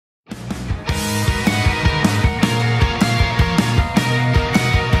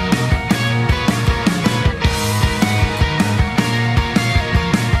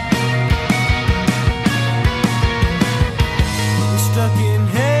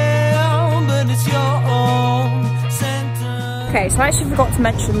Okay, so I actually forgot to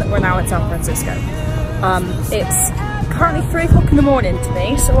mention that we're now in San Francisco. It's currently 3 o'clock in the morning to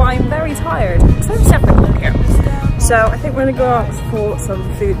me, so I'm very tired. It's only 7 o'clock here. So I think we're gonna go out for some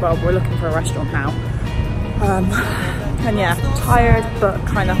food while we're looking for a restaurant now. And yeah, tired but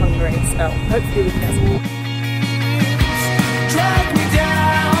kind of hungry, so hopefully we can get some. Drag me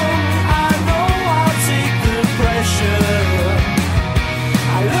down, I know I'll take the pressure.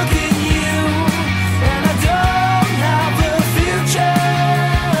 I look at you and I don't have a future.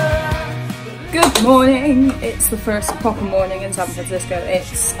 Good morning, it's the first proper morning in San Francisco.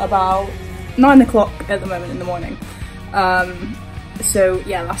 It's about 9 o'clock at the moment in the morning. So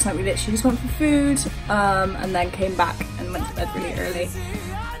yeah, last night we literally just went for food and then came back and went to bed really early.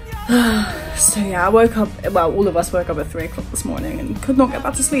 So yeah, I woke up, well, all of us woke up at 3 o'clock this morning and could not get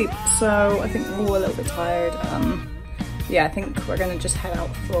back to sleep, so I think we're all a little bit tired. Yeah, I think we're gonna just head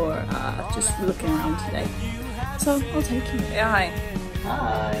out for just looking around today. So I'll take you. Yeah, hi.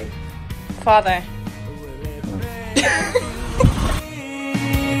 Hi. Father.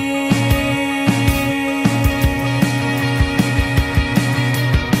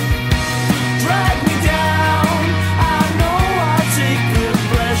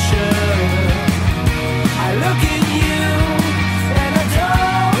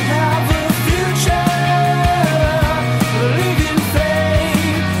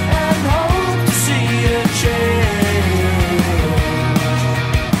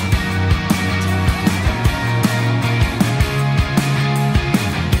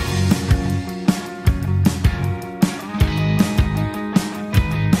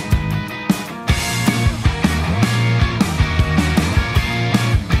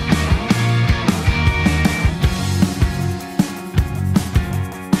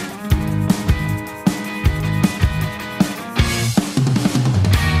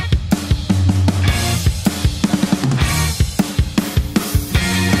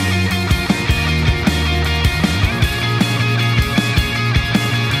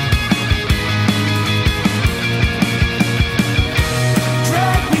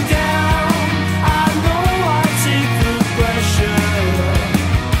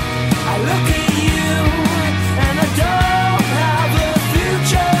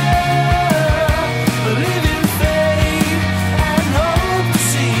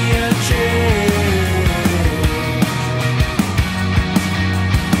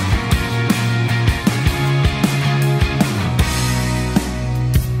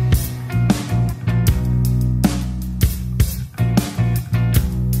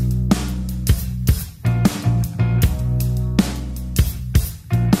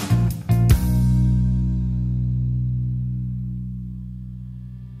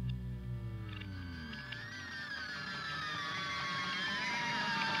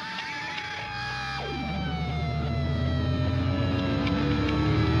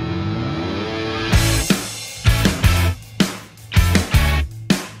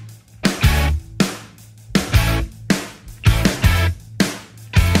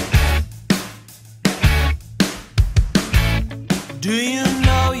 Do you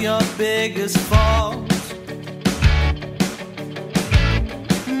know your biggest fault?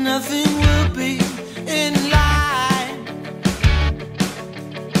 Nothing will be in line.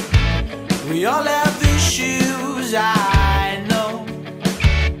 We all have issues, I know,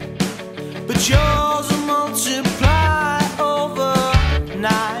 but yours will multiply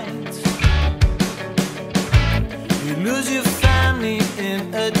overnight. You lose your family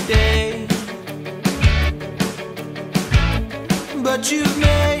in a day, but you've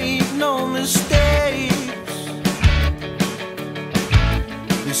made no mistakes.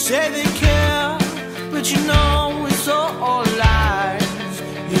 They say they care, but you know it's all lies.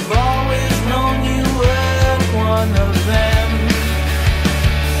 You've always known you weren't one of them.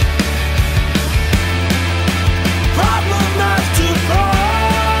 Problem after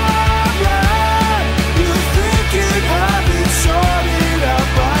problem, you think you'd have it sorted out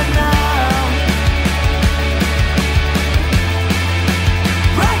by now.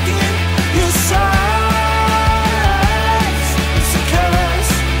 Wrecking your silence, it's a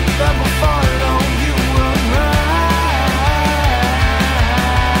curse that will fall on you and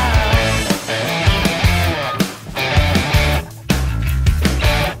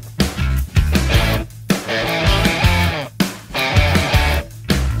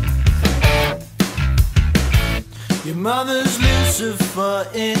your mother's Lucifer,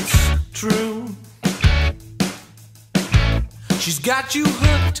 it's true. She's got you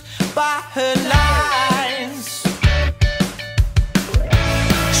hooked by her lies.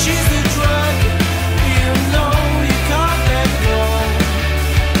 She's the drug you know you can't let go.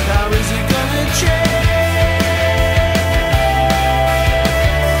 How is it gonna change?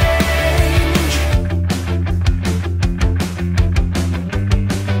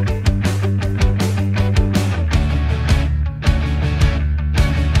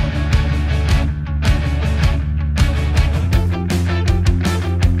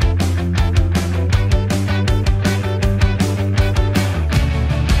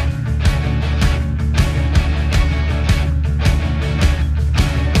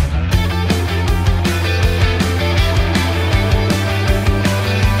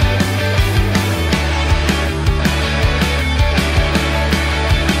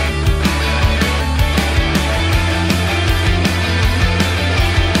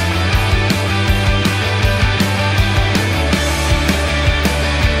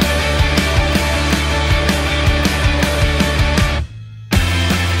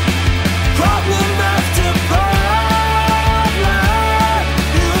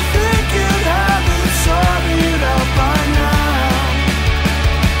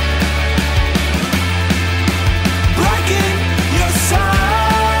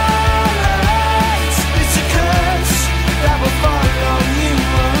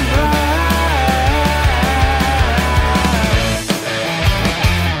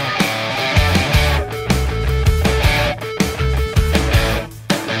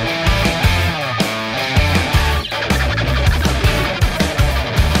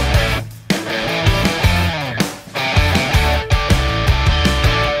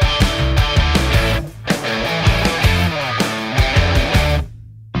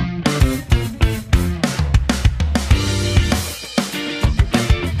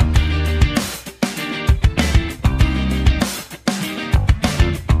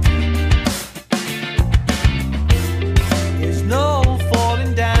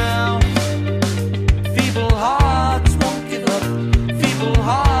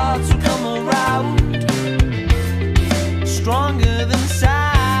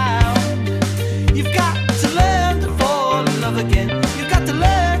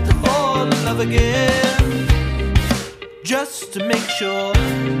 again. Just to make sure,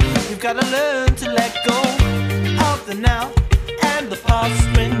 you've gotta learn to let go of the now and the past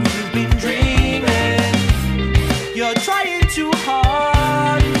when you've been dreaming. You're trying too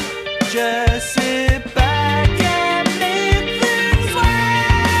hard, just sit back and make things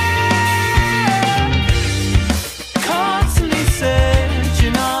work. Constantly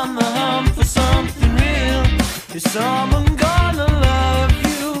searching on the hunt for something real. Is someone gonna love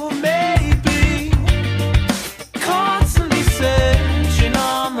you? Maybe. Constantly searching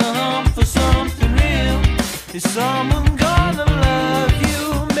on the hunt for something real. Is someone gonna love you?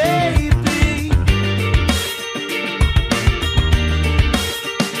 Maybe.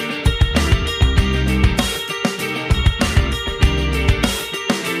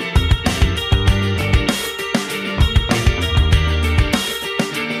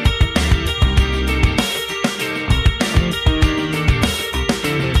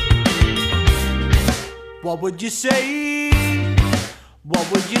 What would you say? What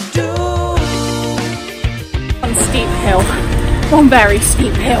would you do? One steep hill. One very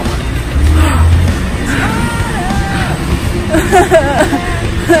steep hill.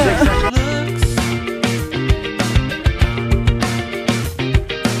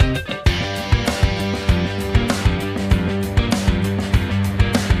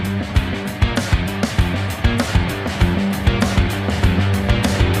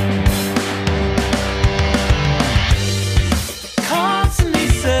 Constantly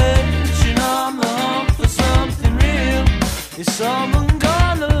searching on the hunt for something real. Is someone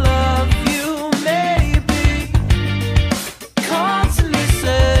gonna love you? Maybe. Constantly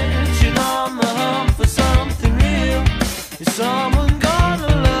searching on the hunt for something real. Is someone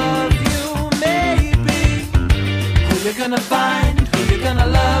gonna love you? Maybe. Who you gonna find? Who you gonna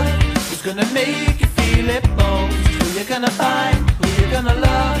love? Who's gonna make you feel it most? Who you gonna find? Who you gonna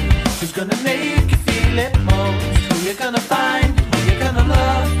love? Who's gonna make you feel it most? Who you gonna find? Who you gonna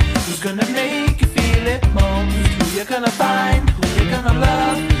love? Who's gonna make you feel it most? Who you gonna find? Who you gonna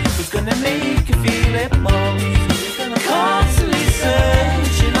love? Who's gonna make you feel it most? Who you gonna constantly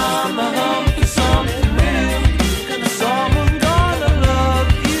searching on the hunt for something real. Someone gonna love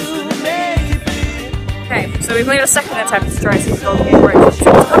you, maybe. Okay, so we've made a second attempt to try and see the dog get breakfast. It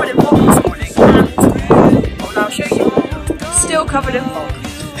was covered in fog this morning, and I'll show you. Still covered in fog.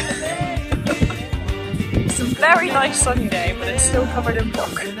 It's a very nice sunny day, but it's still covered in fog.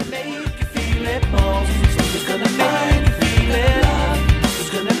 Who's gonna make you feel it most? Who's gonna make you feel it? Who's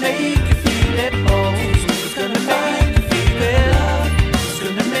gonna make you feel it most? Who's gonna make you feel it? Who's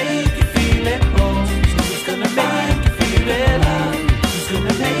gonna make you feel it most? Who's gonna make you feel it? Who's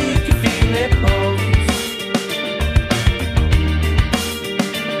gonna make you feel it most?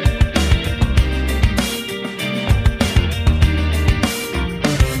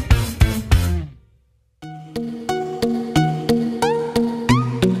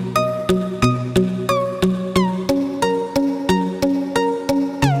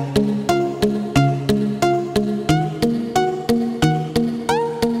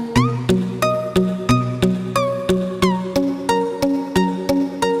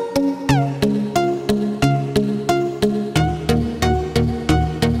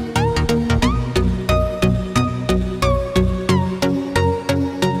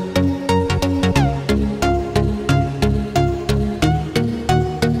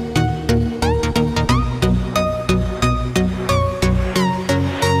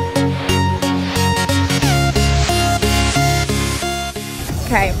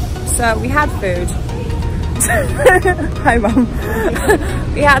 Okay, so we had food. Hi Mum.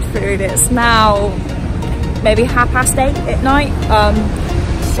 We had food. It's now maybe 8:30 at night.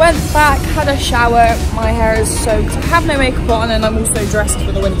 Went back, had a shower, my hair is soaked. I have no makeup on and I'm also dressed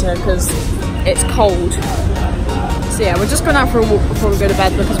for the winter because it's cold. So yeah, we're just going out for a walk before we go to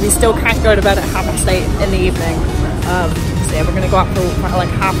bed because we still can't go to bed at 8:30 in the evening. So yeah, we're going to go out for a walk for like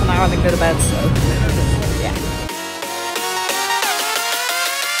half an hour and then go to bed, so yeah.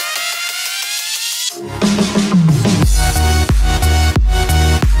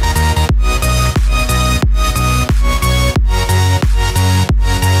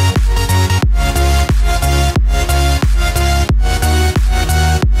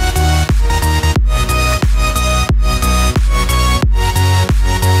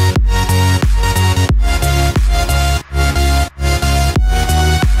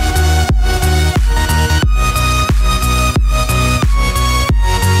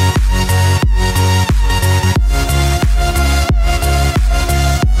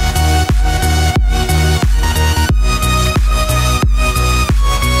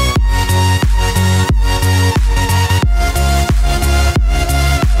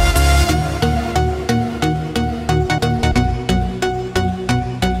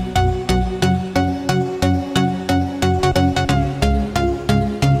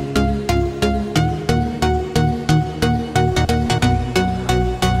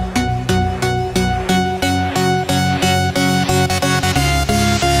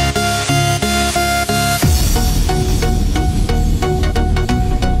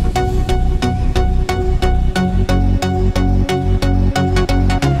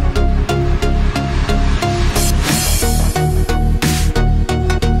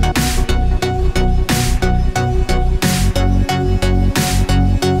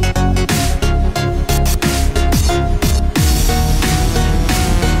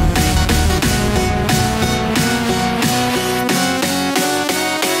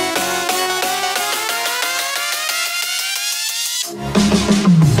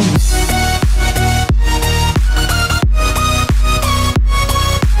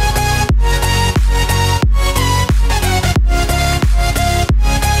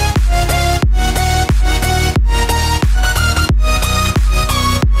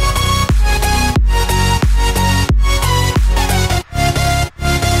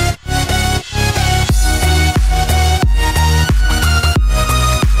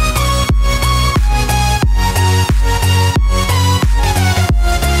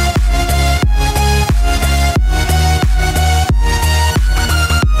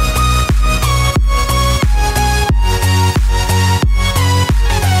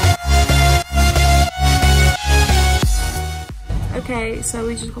 Okay, so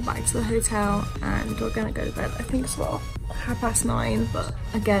we just got back to the hotel and we're gonna go to bed. I think it's about 9:30, but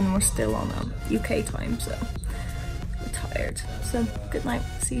again, we're still on UK time, so we're tired. So good night,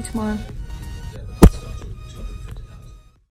 see you tomorrow.